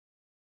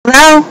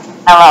Hello?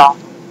 Hello.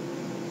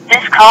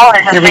 This call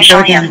is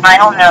officially a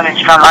final notice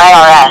from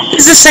IRS.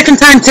 This is the second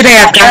time today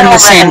I've gotten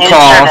the same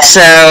call,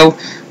 so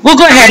we'll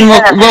go ahead and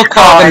we'll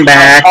call them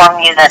back.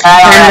 You that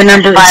IRS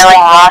is filing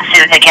a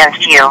lawsuit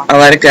against you. I'll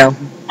let it go.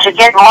 To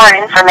get more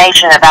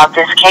information about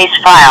this case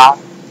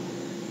file,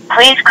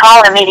 please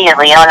call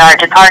immediately on our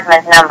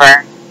department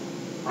number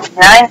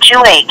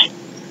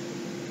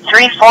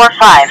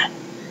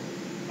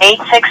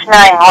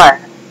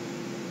 928-345-8691.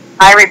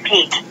 I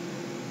repeat,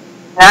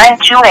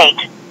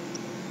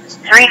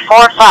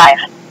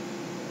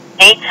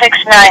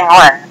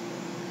 928-345-8691.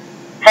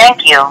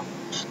 Thank you.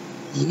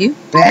 You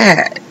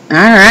bet.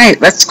 Alright,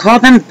 let's call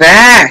them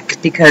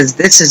back, because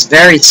this is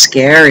very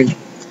scary.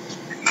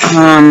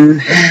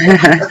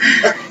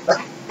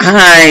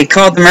 I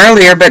called them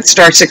earlier, but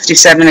star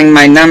 67ing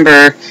my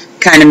number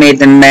kind of made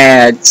them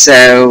mad,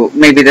 so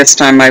maybe this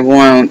time I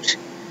won't.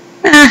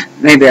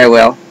 Maybe I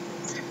will.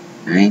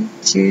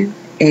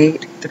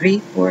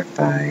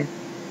 928-345-9861.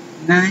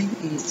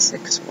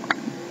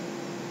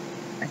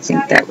 I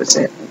think that was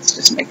it. Let's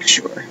just make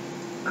sure.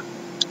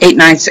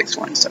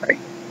 8961, sorry.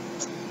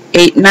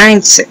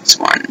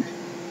 8961.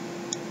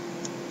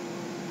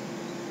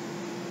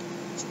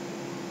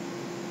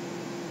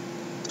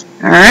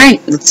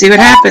 Alright, let's see what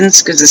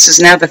happens, because this is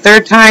now the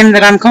third time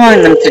that I'm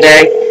calling them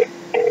today.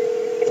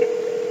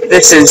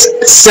 This is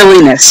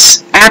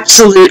silliness.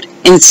 Absolute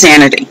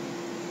insanity.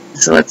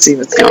 So let's see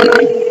what's going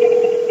on.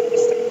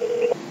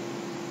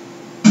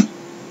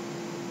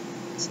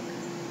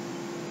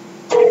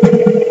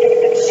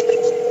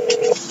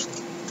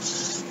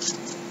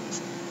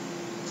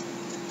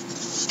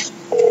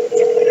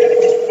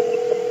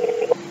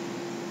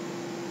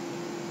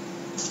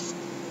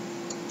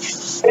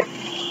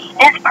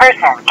 This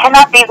person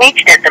cannot be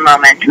reached at the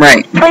moment.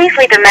 Right. Please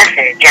leave a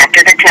message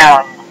after the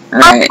tone.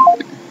 Alright.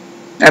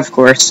 Of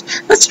course.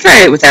 Let's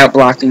try it without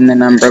blocking the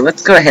number.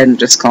 Let's go ahead and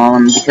just call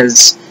them,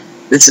 because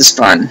this is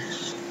fun.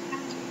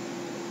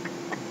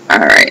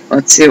 Alright,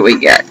 let's see what we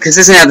get. Because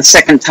this is now the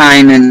second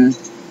time in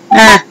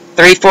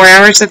 3-4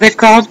 hours that they've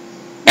called.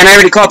 And I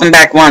already called them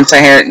back once.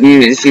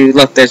 If you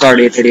look, there's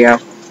already a video.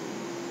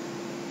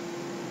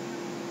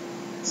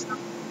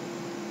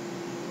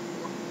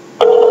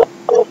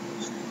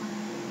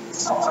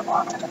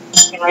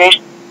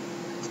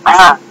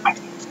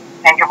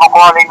 Thank you for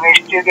calling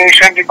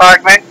Investigation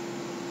Department.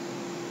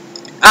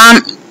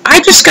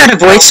 I just got a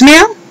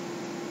voicemail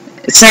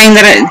saying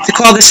that to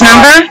call this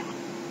number.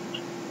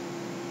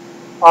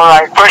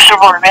 Alright, first of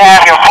all, may I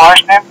have your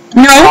first name?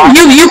 No,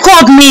 you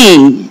called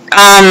me.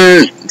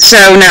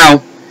 So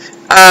no.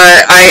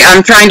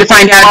 I'm trying to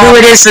find out who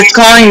it is that's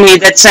calling me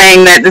that's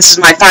saying that this is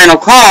my final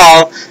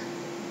call.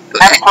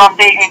 I'm from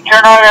the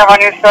Internal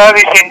Revenue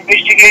Service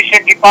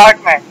Investigation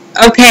Department.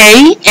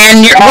 Okay,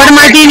 and what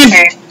am I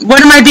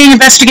being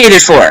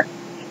investigated for?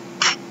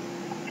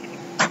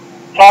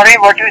 Sorry,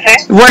 what do you say?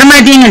 What am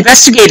I being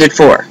investigated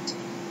for?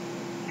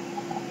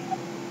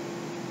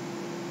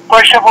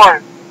 First of all,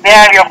 may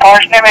I have your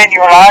first name and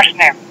your last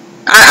name?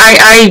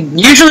 I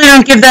usually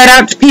don't give that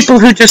out to people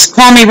who just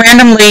call me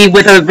randomly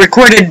with a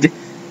recorded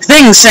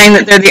thing saying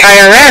that they're the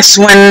IRS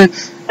when...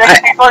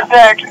 Because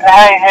that,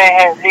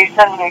 hey,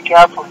 listen me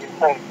carefully,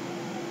 sir.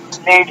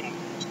 Lady,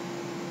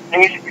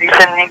 please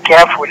listen me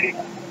carefully,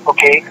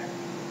 okay?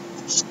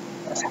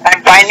 I'm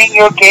finding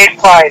your case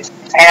file,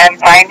 and I'm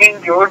finding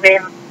your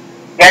name.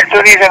 That's the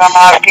reason I'm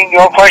asking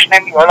your first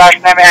name, your last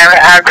name, and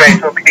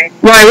address, okay?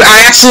 Well,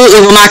 I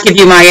absolutely will not give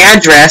you my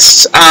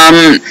address.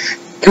 I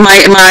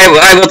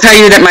will tell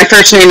you that my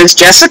first name is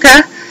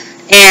Jessica,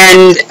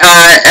 and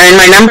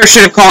my number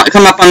should have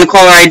come up on the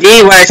caller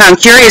ID. What I found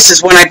curious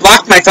is when I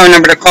blocked my phone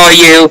number to call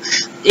you,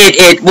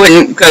 it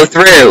wouldn't go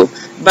through.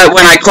 But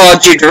when I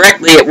called you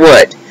directly, it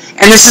would.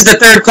 And this is the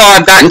third call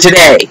I've gotten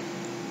today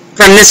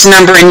from this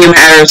number in Yuma,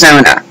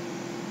 Arizona.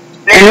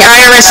 And the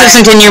IRS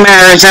isn't in Yuma,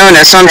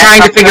 Arizona, so I'm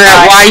trying to figure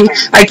out why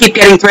I keep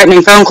getting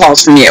threatening phone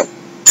calls from you.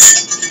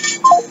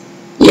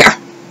 Yeah,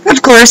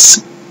 of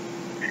course.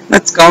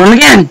 Let's call them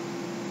again.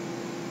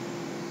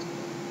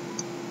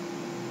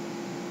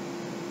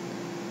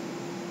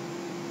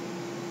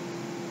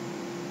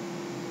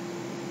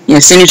 Yeah,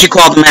 as soon as you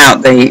call them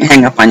out, they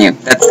hang up on you.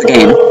 That's the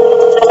game.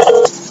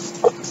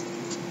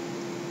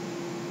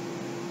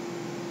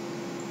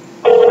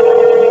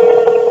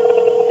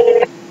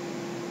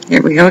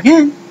 Here we go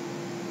again.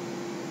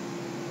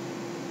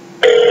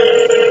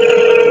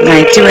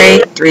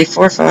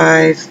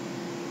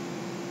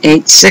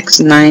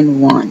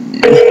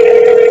 928-345-8691.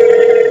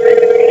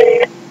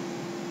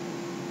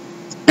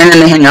 And then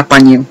they hang up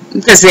on you,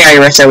 because the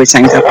IRS always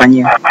hangs up on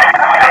you.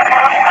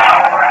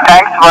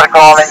 Thanks for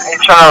calling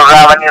Internal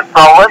Revenue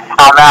Service.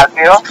 How may I help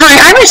you? Hi,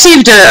 I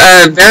received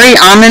a very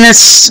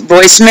ominous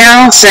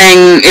voicemail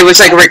saying it was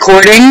like a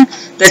recording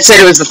that said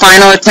it was the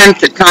final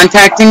attempt at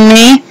contacting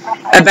me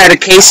about a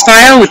case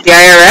file with the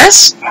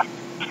IRS.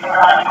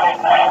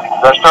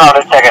 Just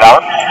to check it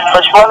out.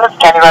 First one is,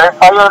 can you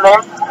verify your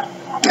name?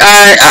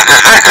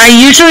 I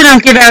usually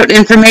don't give out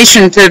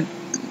information to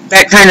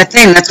that kind of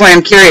thing. That's why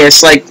I'm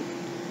curious, like,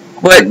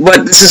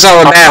 what this is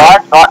all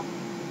about.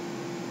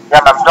 Yeah,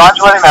 ma'am. Don't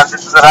worry, ma'am.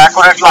 This is a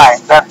recorded line.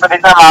 That's the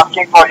reason I'm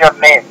asking for your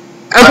name.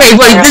 Okay,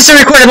 well, this is a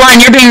recorded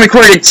line. You're being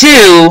recorded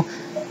too,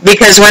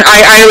 because when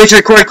I always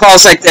record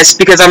calls like this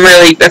because I'm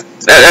really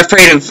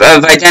afraid of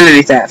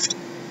identity theft.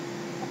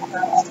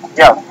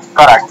 Yeah,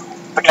 correct.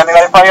 So can you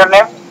verify your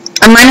name?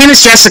 My name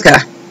is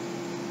Jessica.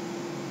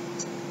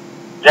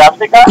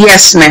 Jessica?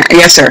 Yes, ma'am.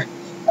 Yes, sir.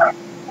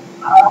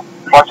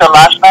 What's your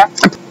last name?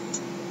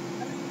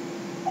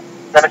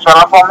 Can you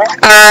spell it for me?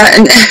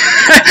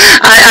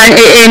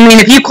 I mean,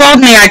 if you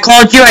called me, I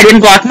called you. I didn't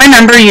block my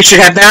number. You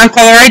should have that on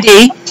caller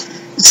ID.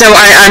 So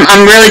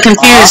I'm really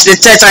confused. It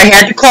says I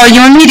had to call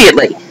you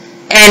immediately,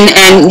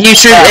 and you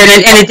should,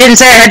 and it didn't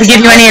say I had to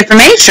give you any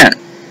information,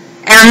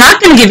 and I'm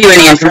not going to give you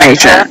any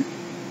information.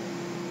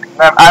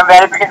 Ma'am, I'm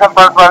verification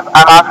purpose.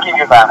 I'm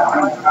asking you that.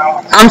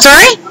 I'm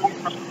sorry?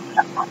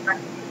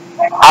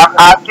 I'm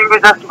asking you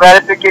just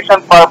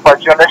verification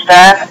purpose. You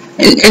understand?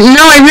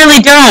 No, I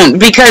really don't,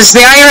 because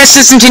the IRS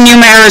isn't in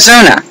Yuma,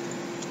 Arizona.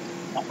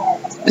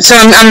 So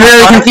I'm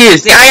really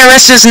confused. The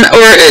IRS isn't,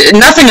 or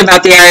nothing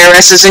about the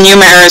IRS is in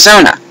Yuma,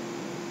 Arizona.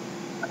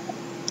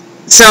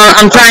 So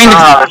I'm trying to.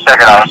 Let's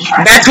check it out.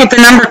 That's what the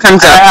number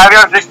comes Can I up.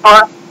 have your zip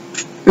code?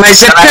 My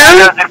zip Can I have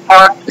your code? zip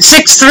code?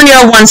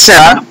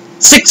 63017.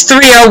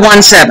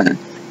 63017.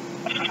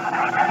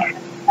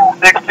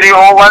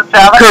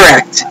 63017?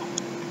 Correct.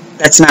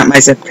 That's not my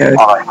zip code.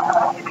 Alright.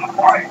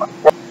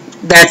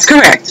 That's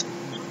correct.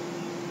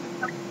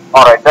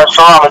 Alright, that's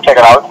all. I'm gonna check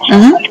it out.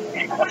 Mm-hmm.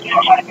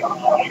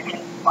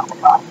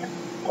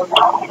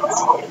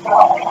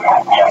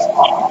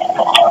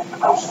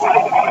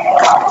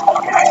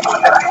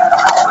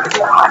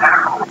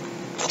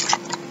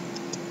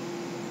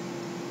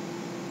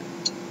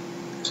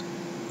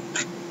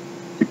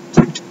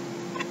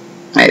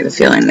 I have a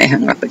feeling they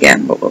hung up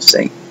again, but we'll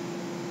see.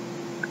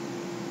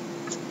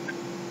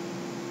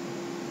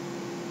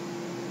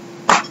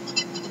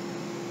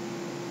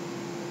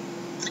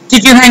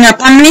 Did you hang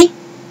up on me?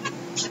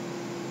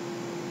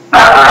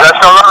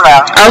 That's all,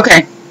 ma'am.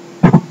 Okay.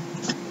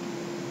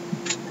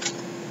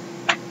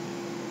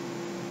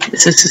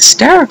 This is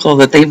hysterical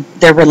that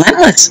they're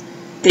relentless.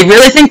 They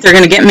really think they're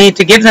going to get me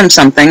to give them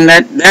something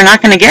that they're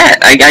not going to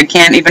get. I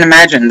can't even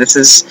imagine. This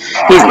is...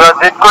 Your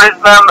zip code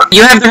is, ma'am?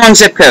 You have the wrong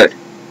zip code.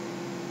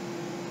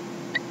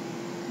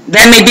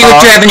 That may be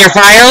what you have in your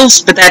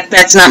files, but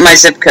that's not my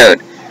zip code.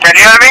 Can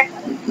you hear me?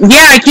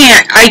 Yeah, I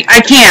can.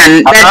 I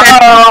can.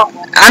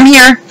 I'm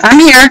here.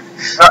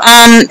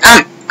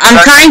 I'm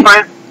trying.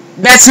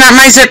 That's not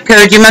my zip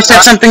code. You must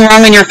have something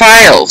wrong in your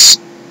files.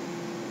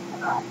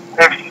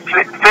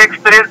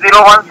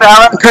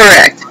 63017?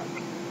 Correct.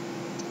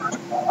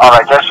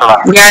 Alright, that's all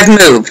right. Yeah, I've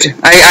moved.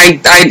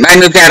 I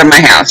moved out of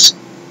my house.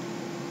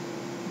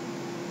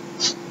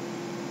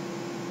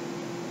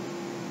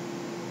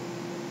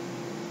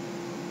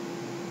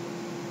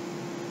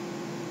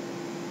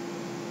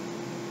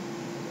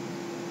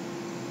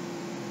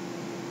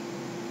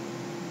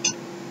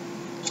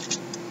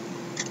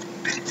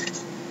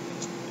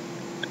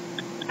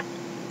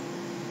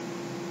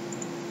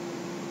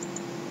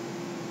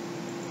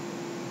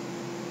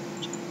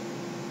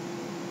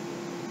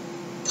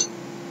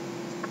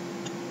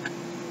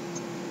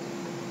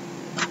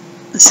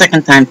 The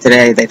second time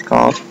today they've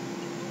called.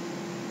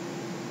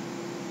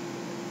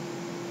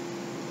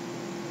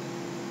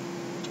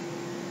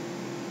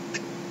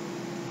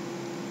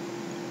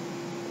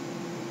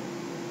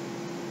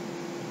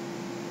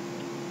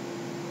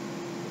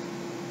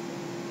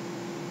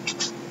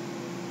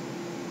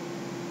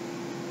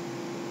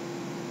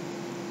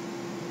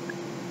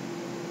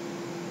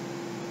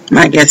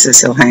 My guess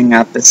is he'll hang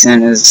up as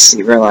soon as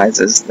he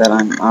realizes that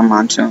I'm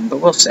onto him,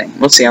 but we'll see.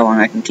 We'll see how long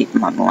I can keep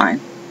him on the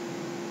line.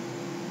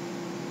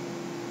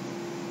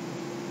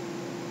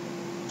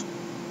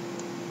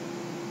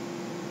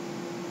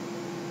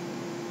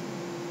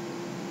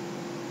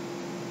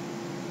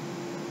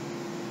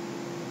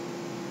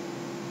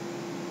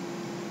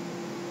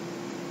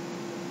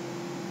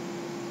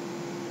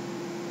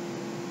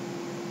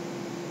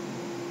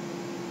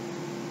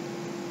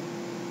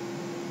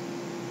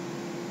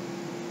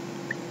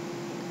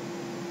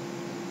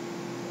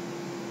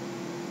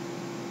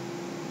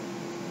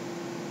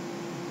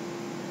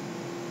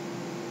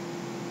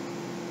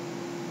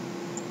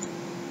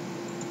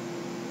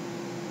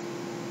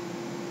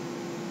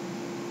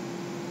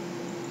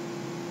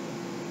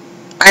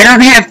 I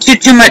don't have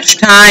too much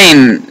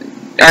time.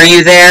 Are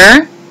you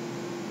there?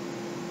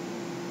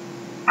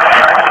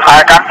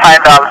 I can't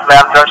find out,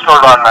 ma'am. Just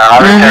hold on, ma'am. I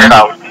will check it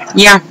out.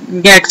 Yeah,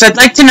 because I'd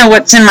like to know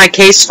what's in my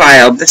case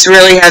file. This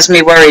really has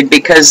me worried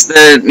because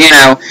the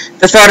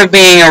thought of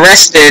being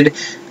arrested,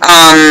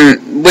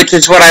 which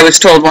is what I was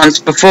told once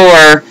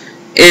before,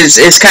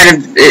 is kind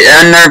of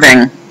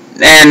unnerving.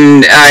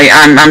 And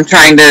I'm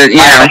trying to,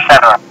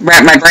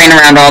 wrap my brain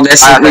around all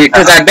this,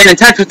 because I've been in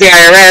touch with the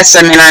IRS.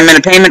 I mean, I'm in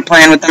a payment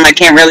plan with them. I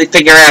can't really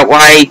figure out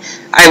why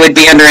I would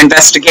be under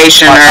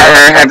investigation or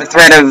have a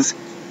threat of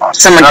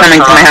someone coming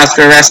to my house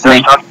to arrest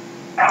me.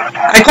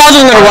 I called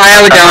a little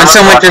while ago, and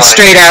someone just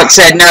straight out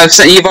said, no,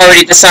 so you've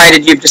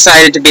decided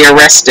to be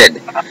arrested.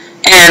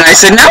 And I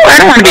said, no, I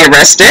don't want to be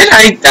arrested.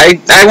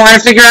 I want to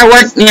figure out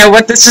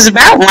what this is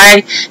about.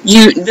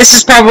 This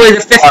is probably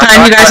the fifth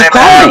time you guys have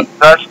called me.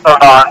 Just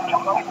hold on.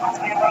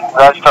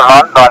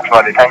 Don't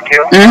worry. Thank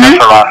you. Mm-hmm.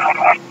 Just hold on.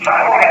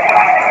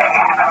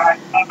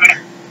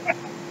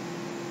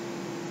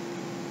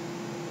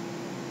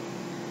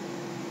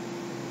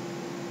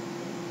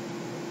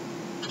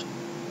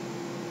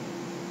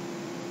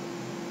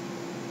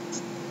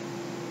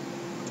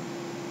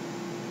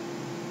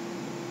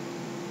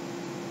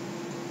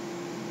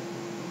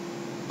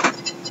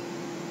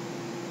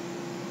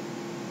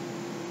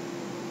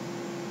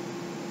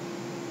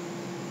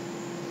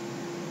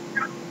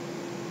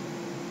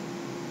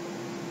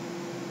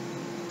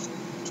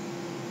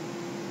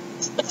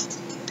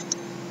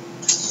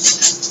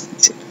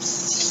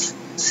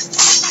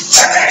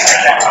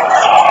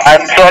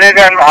 I'm sorry,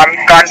 I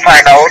can't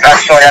find out. I'm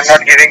sorry, I'm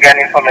not giving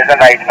any information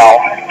right now.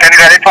 Can you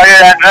verify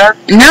your address?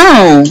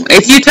 No.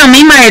 If you tell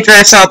me my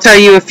address, I'll tell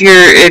you if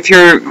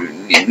you're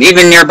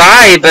even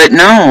nearby. But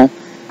no,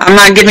 I'm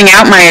not giving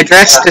out my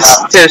address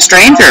to a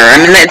stranger. I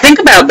mean, think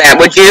about that,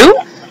 would you?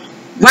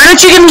 Why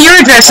don't you give me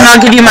your address and I'll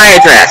give you my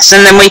address,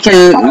 and then we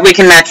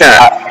can match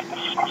up.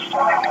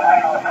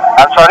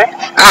 I'm sorry?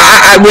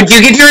 Would you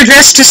give your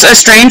address to a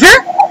stranger?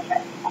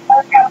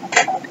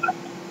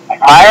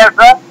 My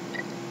address?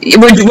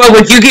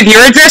 Would you give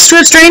your address to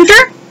a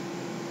stranger?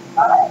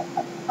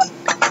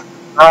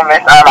 No,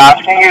 miss, I'm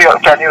asking you,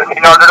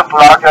 in order to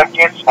block your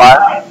case file,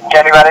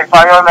 can you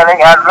verify your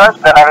mailing address?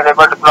 Then I will be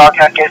able to block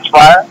your case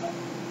file.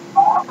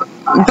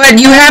 But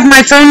you have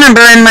my phone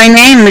number and my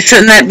name.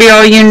 Shouldn't that be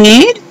all you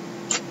need?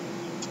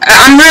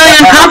 I'm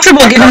really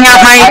uncomfortable giving out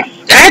my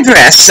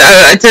address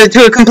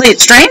to a complete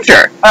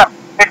stranger.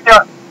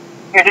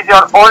 It is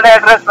your old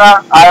address,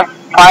 ma'am. I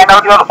find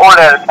out your old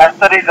address. That's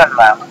the reason,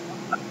 ma'am.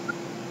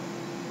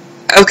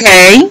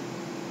 Okay.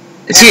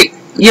 So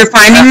you're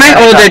finding my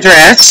old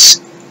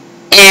address,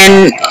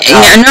 and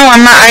no,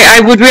 I'm not.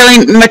 I would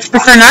really much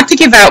prefer not to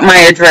give out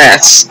my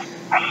address.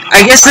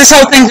 I guess this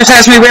whole thing just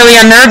has me really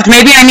unnerved.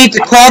 Maybe I need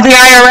to call the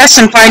IRS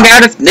and find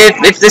out if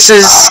this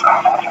is,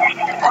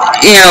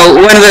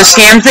 one of those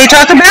scams they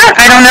talk about.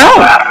 I don't know.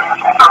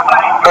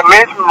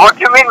 What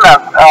do you mean,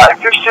 ma'am?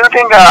 If you still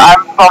think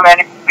I'm from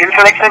any bill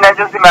collection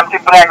agency, ma'am,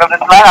 simply handle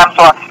this, ma'am. I'm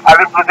sorry. I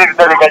will proceed with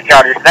the legal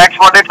charges. Next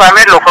 45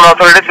 minutes, local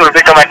authorities will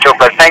be come and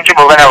choke us. Thank you,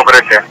 Bhuvan. Have a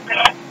great day.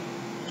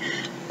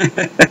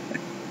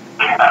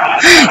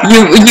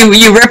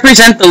 You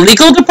represent the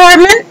legal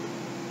department?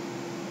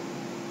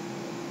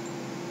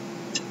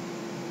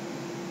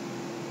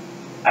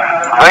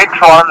 Wait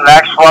for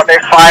next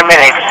 45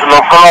 minutes.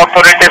 Local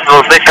authorities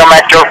will be come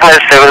at your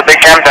place. They will be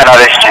camped and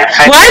arrest you.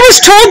 Well, I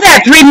was told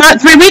that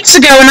 3 weeks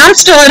ago, and I'm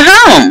still at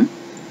home.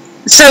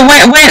 So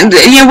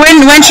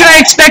when should I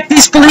expect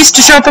these police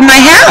to show up at my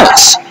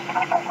house?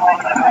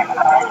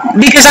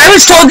 Because I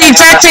was told the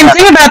exact same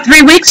thing about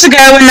 3 weeks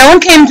ago, and no one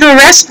came to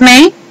arrest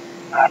me.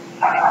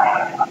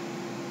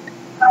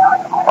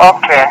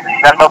 Okay,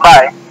 then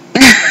bye-bye.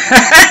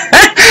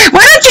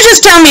 Why don't you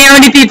just tell me how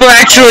many people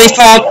actually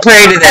fall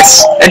prey to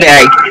this a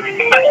day?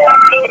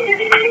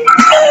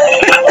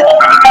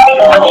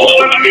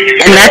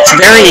 And that's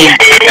very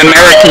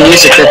American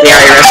music that the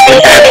IRS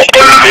would have.